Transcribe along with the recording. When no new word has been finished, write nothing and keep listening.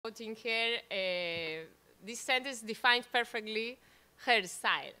quote in here, this sentence defines perfectly her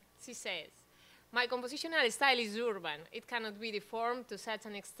style. She says, "My compositional style is urban. It cannot be deformed to such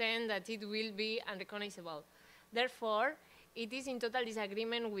an extent that it will be unrecognizable. Therefore, it is in total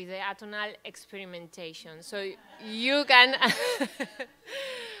disagreement with the atonal experimentation." So you can,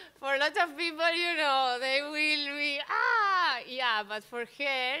 for a lot of people, you know, they will be, yeah, but for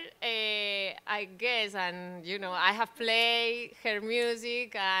her, I guess, and, you know, I have played her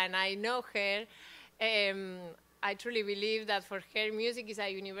music and I know her, I truly believe that for her, music is a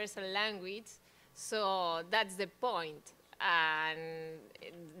universal language, so that's the point. And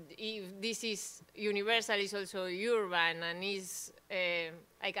if this is universal, it's also urban and is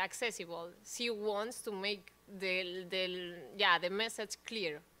like accessible. She wants to make the message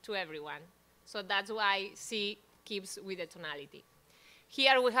clear to everyone. So that's why she keeps with the tonality.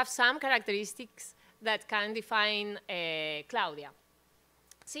 Here we have some characteristics that can define Claudia.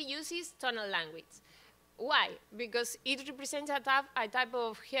 She uses tonal language. Why? Because it represents a type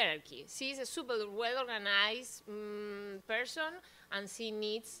of hierarchy. She is a super well-organized person, and she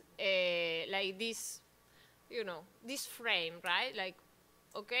needs like this, you know, this frame, right? Like,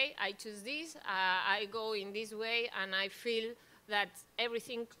 okay, I choose this, I go in this way, and I feel that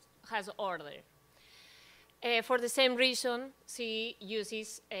everything has order. For the same reason, she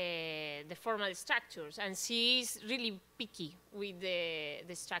uses the formal structures, and she is really picky with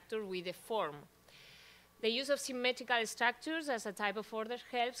the structure, with the form. The use of symmetrical structures as a type of order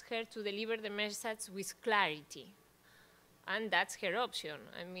helps her to deliver the message with clarity. And that's her option.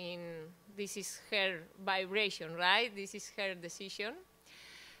 I mean, this is her vibration, right? This is her decision.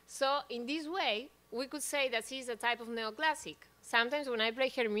 So in this way, we could say that she's a type of neoclassic. Sometimes when I play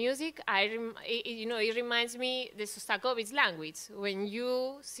her music, you know, it reminds me the Shostakovich language. When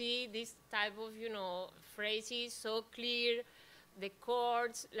you see this type of, you know, phrases so clear, the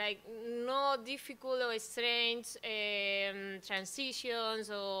chords, like no difficult or strange transitions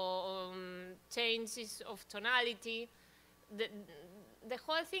or changes of tonality. The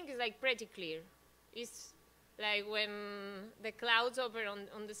whole thing is like pretty clear. It's like when the clouds open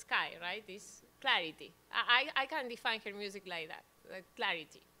on the sky, right? It's clarity. I can define her music like that, like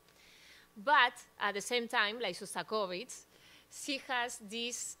clarity. But at the same time, like Shostakovich, she has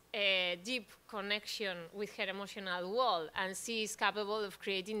this deep connection with her emotional world, and she is capable of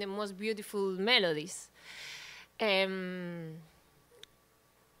creating the most beautiful melodies. I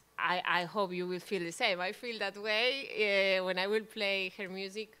hope you will feel the same. I feel that way. When I will play her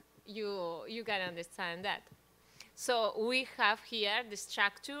music, you can understand that. So we have here the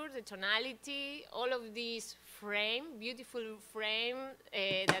structure, the tonality, all of this frame, beautiful frame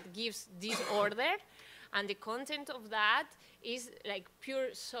that gives this order, and the content of that is like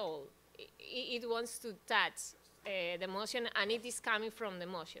pure soul. It wants to touch the emotion, and it is coming from the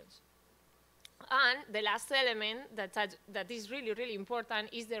emotions. And the last element that is really, really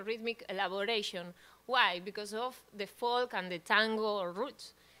important is the rhythmic elaboration. Why? Because of the folk and the tango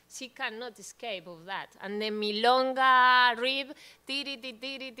roots. She cannot escape of that. And the milonga rib,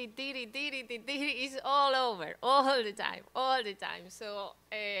 is all over, all the time, all the time. So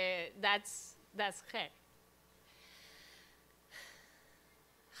that's her.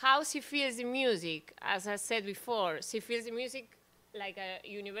 How she feels the music, as I said before, she feels the music like a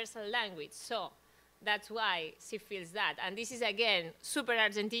universal language. So that's why she feels that. And this is, again, super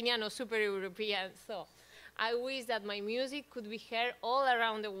Argentinian or super European. So I wish that my music could be heard all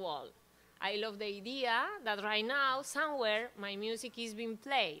around the world. I love the idea that right now, somewhere, my music is being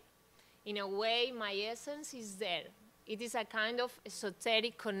played. In a way, my essence is there. It is a kind of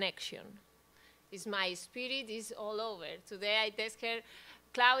esoteric connection. It's my spirit is all over. Today I text her,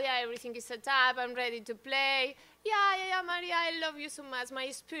 Claudia, everything is set up, I'm ready to play. Yeah, Maria, I love you so much. My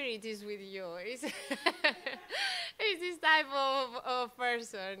spirit is with you. It's, it's this type of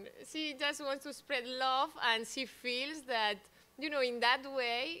person. She just wants to spread love, and she feels that, you know, in that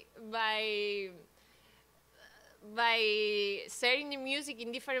way, by sharing the music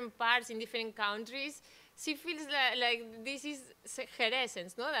in different parts, in different countries, she feels like this is her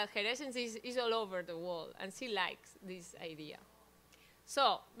essence, no? That her essence is all over the world, and she likes this idea.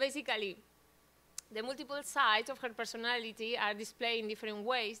 So basically, the multiple sides of her personality are displayed in different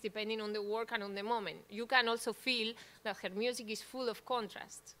ways depending on the work and on the moment. You can also feel that her music is full of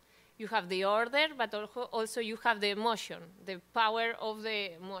contrast. You have the order, but also you have the emotion, the power of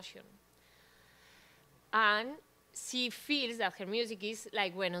the emotion. And she feels that her music is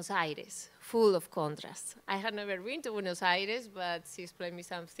like Buenos Aires, full of contrast. I have never been to Buenos Aires, but she explained me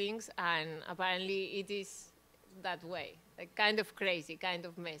some things, and apparently it is that way, like kind of crazy, kind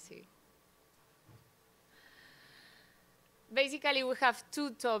of messy. basically we have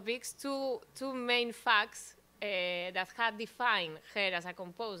two topics, two main facts that have defined her as a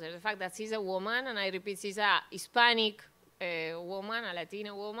composer. The fact that she's a woman, and I repeat, she's a Hispanic woman, a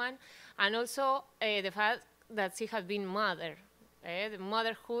Latina woman, and also the fact that she has been mother. The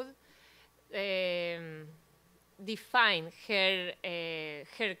motherhood defined her,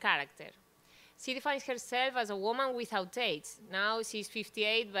 her character. She defines herself as a woman without age. Now she's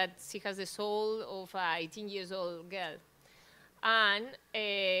 58, but she has the soul of an 18-year-old girl. And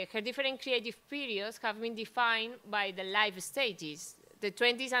her different creative periods have been defined by the life stages. The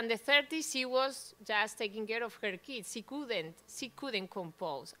 20s and the 30s, she was just taking care of her kids. She couldn't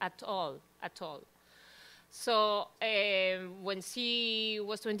compose at all. So when she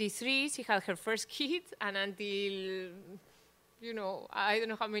was 23, she had her first kid, and until, you know, I don't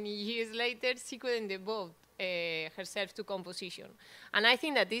know how many years later, she couldn't devote herself to composition. And I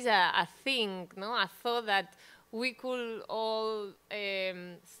think that is a thing, no? A thought that we could all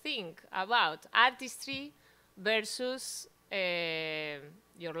think about: artistry versus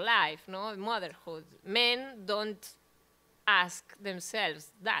your life, no? Motherhood. Men don't ask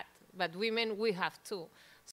themselves that, but women, we have to.